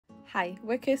Hi,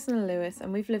 we're Kirsten and Lewis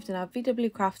and we've lived in our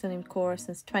VW crafter named Cora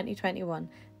since 2021.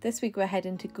 This week we're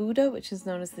heading to Gouda, which is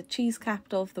known as the cheese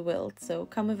capital of the world, so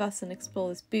come with us and explore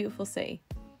this beautiful city.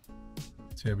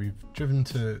 So yeah, we've driven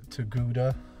to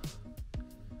Gouda.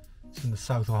 It's in the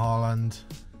south of Holland,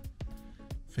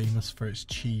 famous for its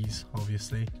cheese,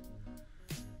 obviously.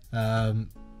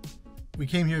 We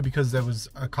came here because there was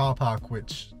a car park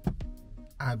which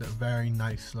had a very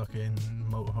nice looking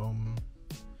motorhome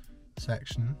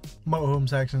section. Motorhome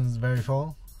section is very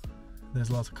full. There's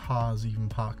lots of cars even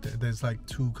parked. There's like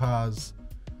 2 cars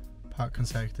parked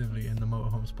consecutively in the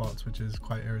motorhome spots, which is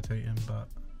quite irritating, but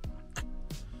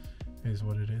it is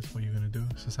what it is. What are you going to do?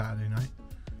 It's a Saturday night.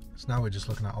 So now we're just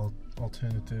looking at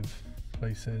alternative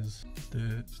places.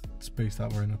 The space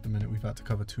that we're in at the minute, we've had to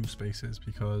cover 2 spaces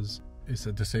because it's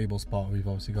a disabled spot. We've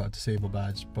obviously got a disabled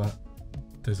badge, but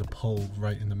there's a pole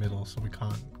right in the middle, so we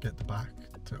can't get the back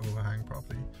to overhang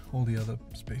properly. All the other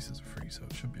spaces are free, so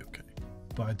it should be okay.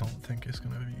 But I don't think it's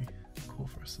going to be cool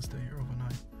for us to stay here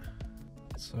overnight.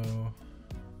 So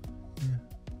yeah,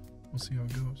 we'll see how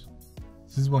it goes.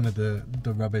 This is one of the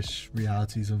rubbish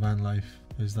realities of van life,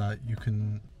 is that you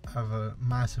can have a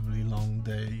massively long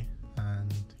day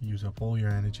and use up all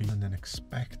your energy and then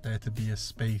expect there to be a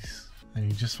space and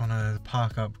you just want to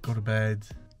park up, go to bed,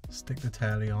 stick the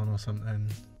telly on or something,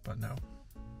 but no.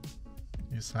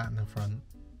 You're sat in the front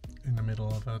in the middle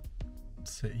of a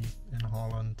city in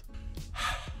Holland.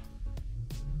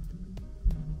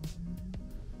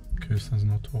 Kirsten's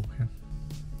not talking.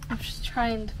 I'm just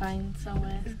trying to find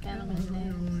somewhere to get on my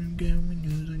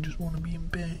news. I just want to be in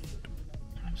bed.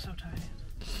 I'm so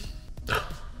tired.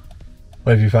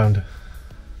 What have you found?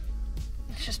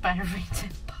 It's just by a ridden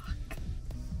park.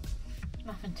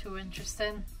 Nothing too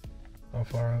interesting. How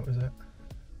far out is it?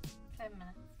 10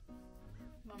 minutes.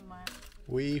 1 mile.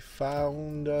 We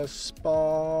found a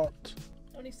spot.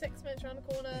 Only 6 minutes around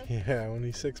the corner. Yeah,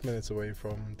 only 6 minutes away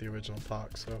from the original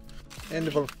park, so end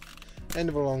of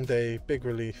a long day, big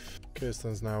relief.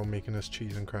 Kirsten's now making us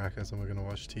cheese and crackers and we're gonna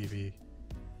watch TV.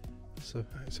 So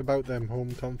it's about them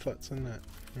home comforts, isn't it?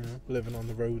 You know, living on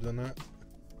the road and that.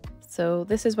 So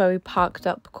this is where we parked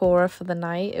up Cora for the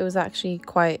night. It was actually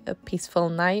quite a peaceful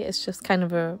night. It's just kind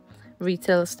of a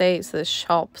retail estate, so there's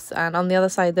shops, and on the other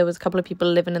side there was a couple of people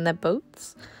living in their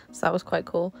boats, so that was quite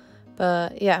cool.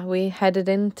 But yeah, we headed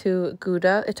into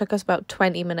Gouda. It took us about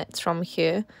 20 minutes from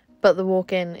here, but the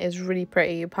walk in is really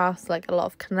pretty. You pass like a lot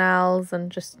of canals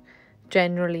and just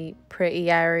generally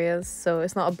pretty areas, so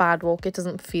it's not a bad walk. It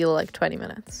doesn't feel like 20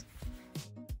 minutes.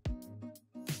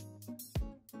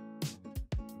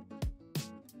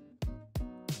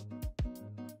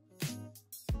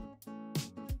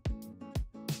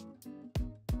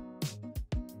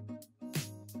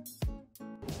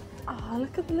 Oh,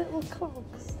 look at the little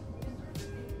clogs.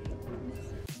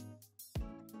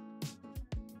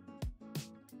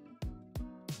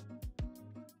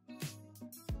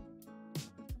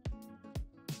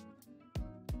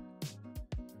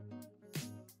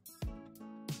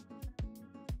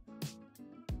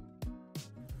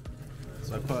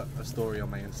 So I put a story on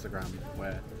my Instagram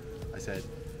where I said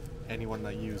anyone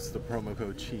that used the promo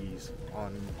code cheese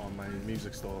on my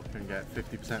music store can get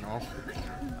 50% off,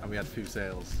 and we had 2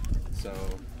 sales, so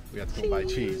we had to go buy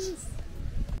cheese.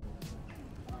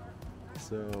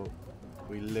 So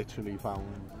we literally found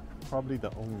probably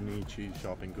the only cheese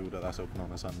shop in Gouda that's open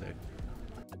on a Sunday.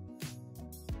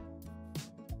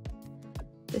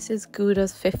 This is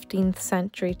Gouda's 15th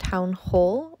century town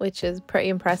hall, which is pretty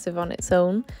impressive on its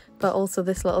own, but also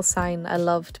this little sign I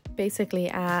loved. Basically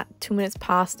at 2 minutes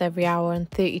past every hour and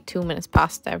 32 minutes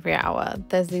past every hour,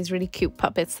 there's these really cute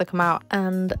puppets that come out,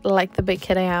 and like the big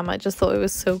kid I am, I just thought it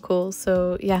was so cool.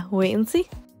 So yeah, wait and see. 2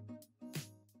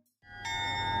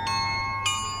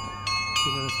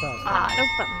 minutes past. Ah, no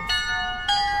buttons.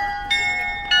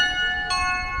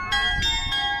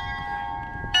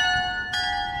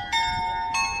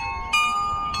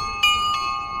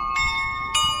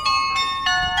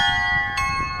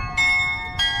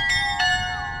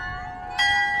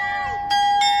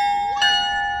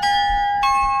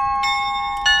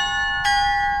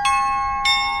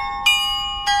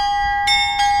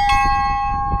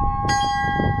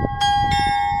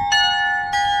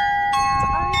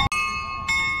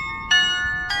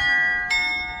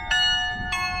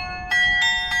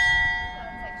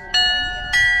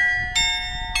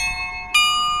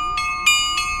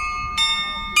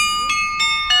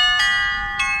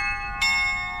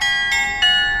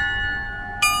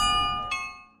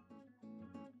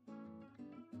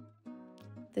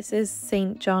 This is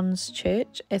St. John's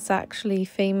Church. It's actually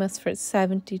famous for its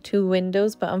 72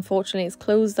 windows, but unfortunately it's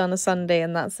closed on a Sunday,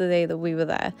 and that's the day that we were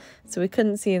there. So we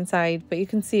couldn't see inside, but you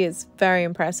can see it's very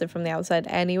impressive from the outside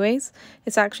anyways.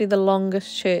 It's actually the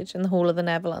longest church in the whole of the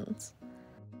Netherlands.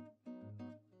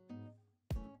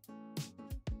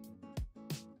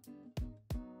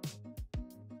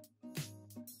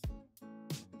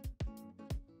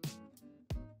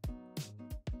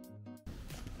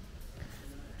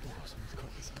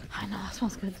 I know, that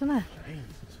smells good, doesn't it?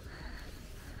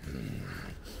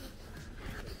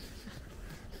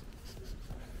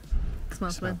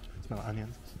 Smells good. Smell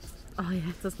onions. Oh yeah,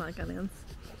 it does smell like onions.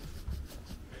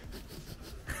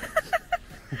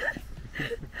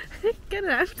 Get it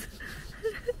out.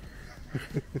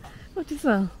 What do you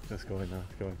smell? Let's go in now.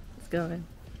 Go in. Let's go in.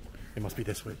 It must be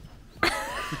this way.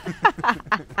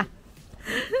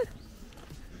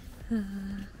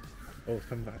 Oh, it's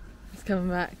coming back. It's coming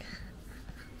back.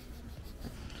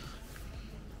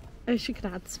 I wish you could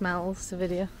add smells to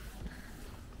video.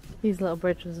 These little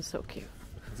bridges are so cute.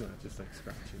 Isn't it just like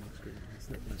scratching the screen?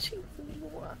 Isn't it? Jesus,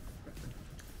 what?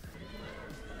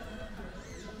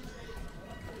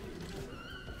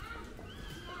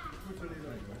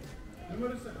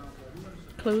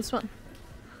 Closed one.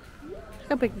 Look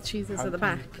how big the cheese is at the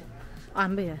back.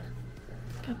 Amber.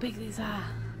 Look how big these are.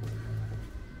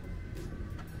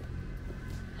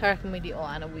 I reckon we'd eat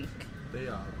all in a week. They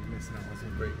are missing out on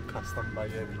some great custom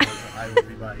buy-in because I would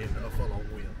be buying a full-on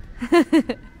wheel.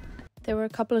 There were a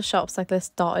couple of shops like this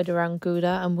dotted around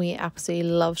Gouda, and we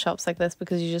absolutely love shops like this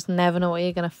because you just never know what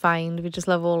you're going to find. We just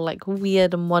love all like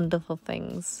weird and wonderful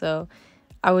things. So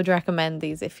I would recommend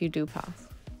these if you do pass.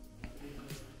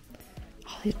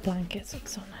 Oh, these blankets look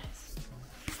so nice.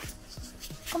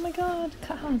 Oh my god,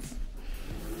 cats.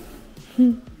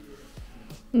 And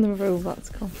the robot's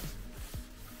cool.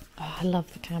 Oh, I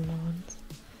love the camera ones.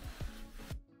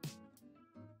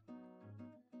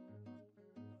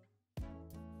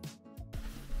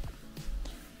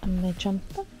 And my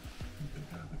jumper.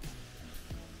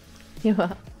 You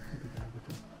what?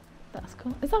 That's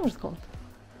cool. Is that what it's called?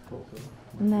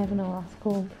 I never know what it's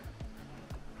called.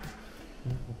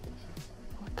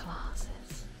 What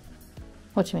glasses?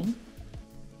 What do you mean?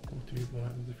 What do you what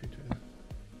happens if you do that?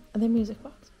 Are they music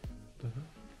box?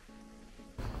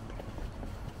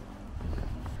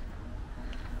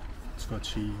 It's got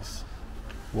cheese.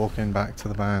 Walking back to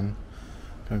the van.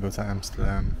 Gonna go to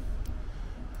Amsterdam.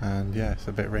 And yeah, it's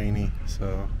a bit rainy,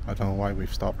 so I don't know why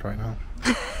we've stopped right now.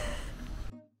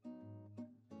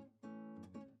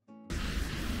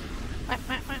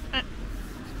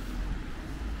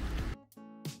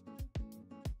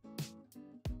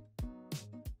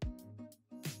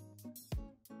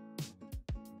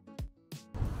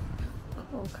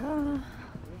 Okay.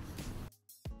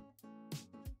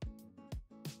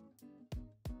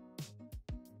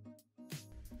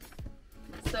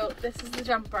 So this is the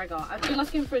jumper I got. I've been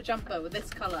looking for a jumper with this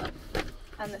colour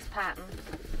and this pattern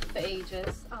for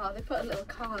ages. Oh, they put a little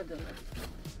card in it.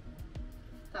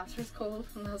 That's what it's called,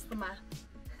 and that's the map.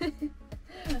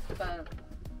 But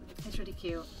it's really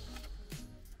cute.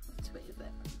 Which way is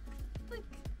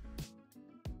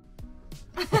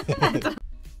it?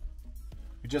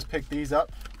 We just picked these up.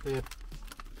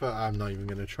 But I'm not even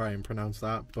going to try and pronounce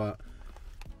that. But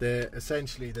they're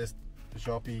essentially this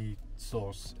Joppy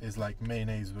sauce is like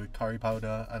mayonnaise with curry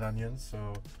powder and onions. So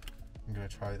I'm going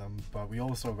to try them. But we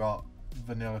also got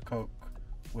vanilla Coke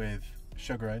with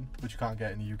sugar in, which you can't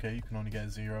get in the UK. You can only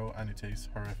get 0, and it tastes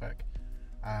horrific.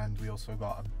 And we also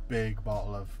got a big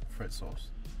bottle of frit sauce.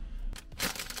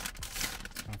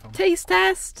 Taste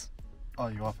test. Oh,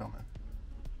 you are filming?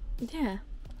 Yeah.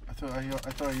 I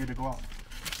thought you to go out.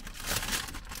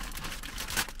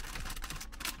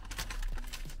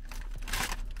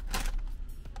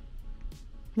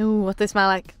 Ooh, what they smell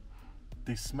like?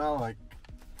 They smell like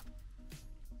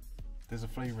there's a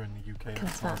flavour in the UK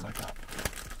that smells like that.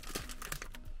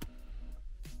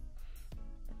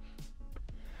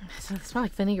 So they smell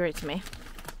like vinegary to me.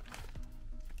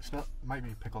 It's not, might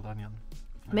be pickled onion.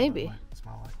 Maybe. It might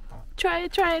smell like that. Try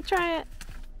it, try it, try it.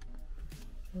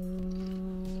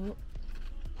 Ooh.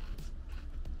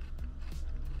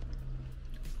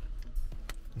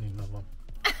 Need another one.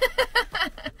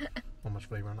 How much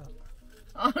flavour in that?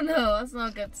 Oh no, that's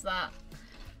not good to that.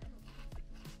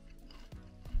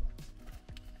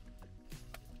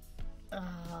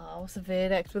 Oh, what's the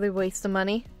verdict? Were they wasting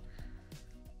money?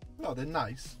 No, they're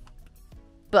nice.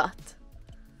 But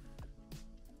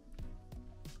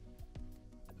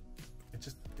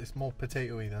it's more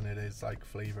potatoey than it is like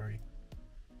flavoury.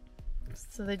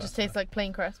 so they just taste like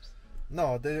plain crisps.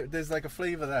 No, there's like a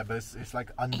flavour there, but it's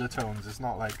like undertones. It's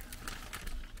not like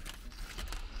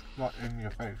not in your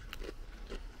face.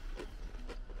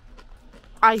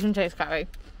 I can taste curry.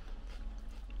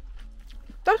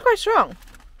 That's quite strong.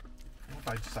 What if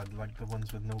I just had like the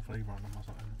ones with no flavour on them or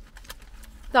something?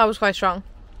 That was quite strong.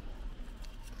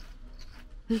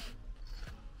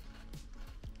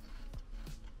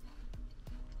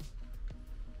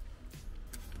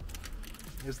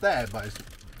 It's there, but it's,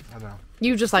 I don't know.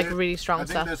 You just like really strong I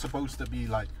think stuff. they're supposed to be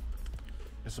like,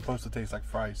 it's supposed to taste like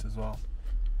fries as well.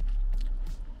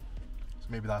 So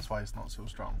maybe that's why it's not so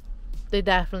strong. They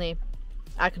definitely,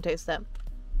 I can taste them.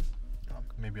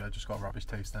 Maybe I just got a rubbish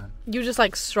taste then. You just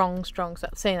like strong stuff.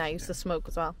 Saying that I used to smoke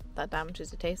as well. That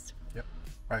damages your taste. Yep.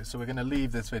 Right, so we're going to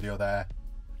leave this video there.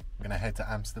 We're going to head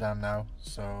to Amsterdam now.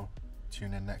 So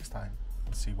tune in next time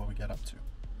and see what we get up to.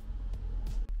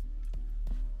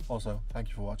 Also, thank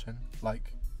you for watching.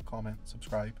 Like, comment,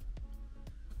 subscribe.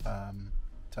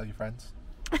 Tell your friends.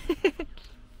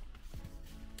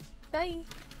 Bye.